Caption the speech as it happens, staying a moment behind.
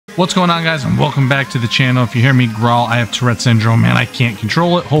What's going on, guys, and welcome back to the channel. If you hear me growl, I have Tourette Syndrome, and I can't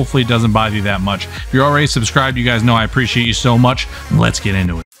control it. Hopefully it doesn't bother you that much. If you're already subscribed, you guys know I appreciate you so much. Let's get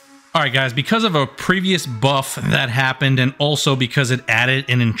into it. All right, guys, because of a previous buff that happened, and also because it added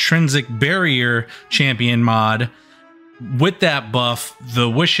an intrinsic barrier champion mod, with that buff, the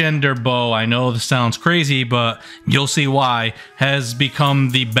Wishender bow, I know this sounds crazy, but you'll see why, has become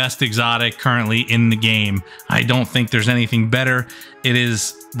the best exotic currently in the game. I don't think there's anything better. It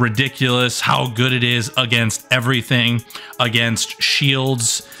is ridiculous how good it is against everything, against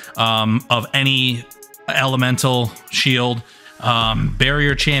shields of any elemental shield,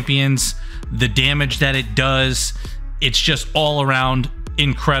 barrier champions, the damage that it does. It's just all around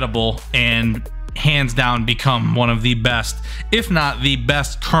incredible, and hands down become one of the best, if not the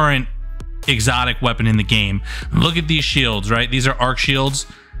best, current exotic weapon in the game. Look at these shields, right? These are arc shields.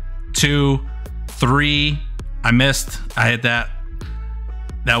 2, 3. I missed. I hit that.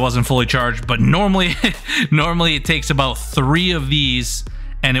 That wasn't fully charged, but normally it takes about 3 of these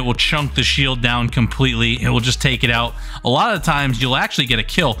and it will chunk the shield down completely. It will just take it out. A lot of times you'll actually get a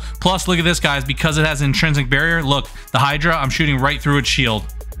kill. Plus, look at this, guys, because it has an intrinsic barrier. Look, the Hydra, I'm shooting right through its shield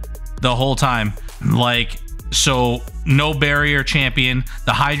the whole time. Like, so no barrier champion.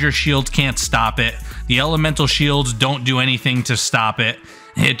 The Hydra shields can't stop it. The elemental shields don't do anything to stop it.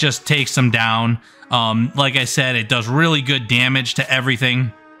 It just takes them down. Like I said, it does really good damage to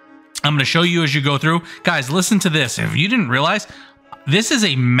everything. I'm going to show you as you go through. Guys, listen to this. If you didn't realize, this is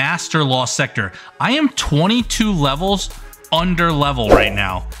a master lost sector. I am 22 levels under level right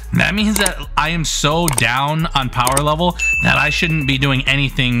now. That means that I am so down on power level that I shouldn't be doing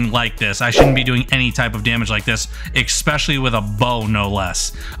anything like this. I shouldn't be doing any type of damage like this, especially with a bow, no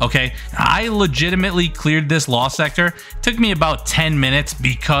less. Okay, I legitimately cleared this lost sector. It took me about 10 minutes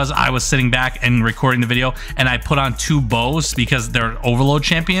because I was sitting back and recording the video, and I put on 2 bows because they're overload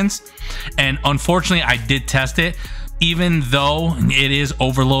champions. And unfortunately, I did test it. Even though it is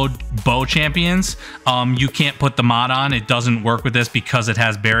overload bow champions, you can't put the mod on. It doesn't work with this because it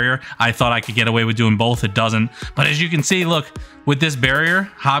has barrier. I thought I could get away with doing both. It doesn't. But as you can see, look, with this barrier,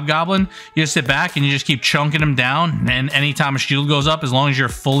 Hobgoblin, you just sit back and you just keep chunking them down. And anytime a shield goes up, as long as you're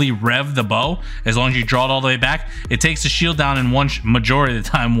fully rev the bow, as long as you draw it all the way back, it takes the shield down in majority of the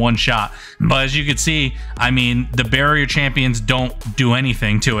time, one shot. But as you can see, I mean, the barrier champions don't do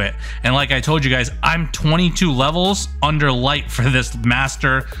anything to it. And like I told you guys, I'm 22 levels under light for this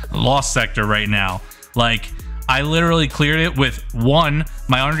master lost sector right now. Like, I literally cleared it with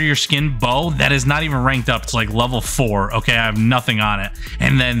my under your skin bow that is not even ranked up. It's like level 4. Okay, I have nothing on it.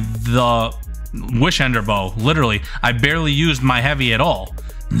 And then the Wishender bow, literally, I barely used my heavy at all.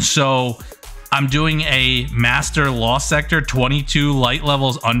 So I'm doing a master lost sector 22 light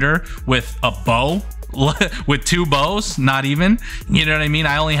levels under with a bow, with 2 bows, not even, you know what I mean?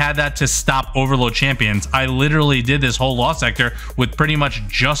 I only had that to stop overload champions. I literally did this whole lost sector with pretty much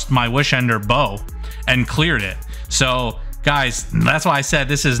just my Wishender bow and cleared it. So guys, that's why I said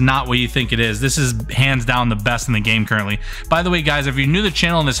this is not what you think it is. This is hands down the best in the game currently. By the way, guys, if you're new to the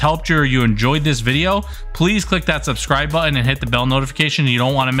channel and this helped you or you enjoyed this video, please click that subscribe button and hit the bell notification. You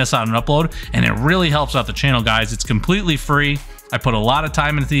don't want to miss out on an upload, and it really helps out the channel, guys. It's completely free. I put a lot of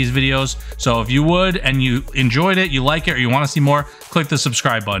time into these videos, so if you would and you enjoyed it, you like it, or you want to see more, click the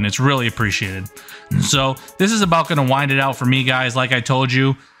subscribe button. It's really appreciated. So this is about going to wind it out for me, guys. Like I told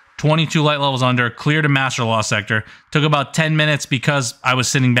you, 22 light levels under, cleared a master lost sector. Took about 10 minutes because I was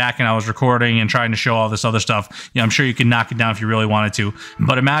sitting back and I was recording and trying to show all this other stuff. Yeah, I'm sure you could knock it down if you really wanted to,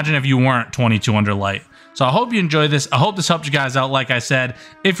 but imagine if you weren't 22 under light. So I hope you enjoyed this. I hope this helped you guys out. Like I said,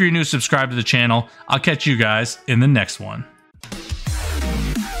 if you're new, subscribe to the channel. I'll catch you guys in the next one.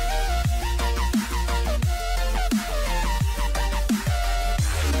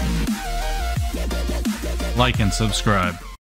 Like and subscribe.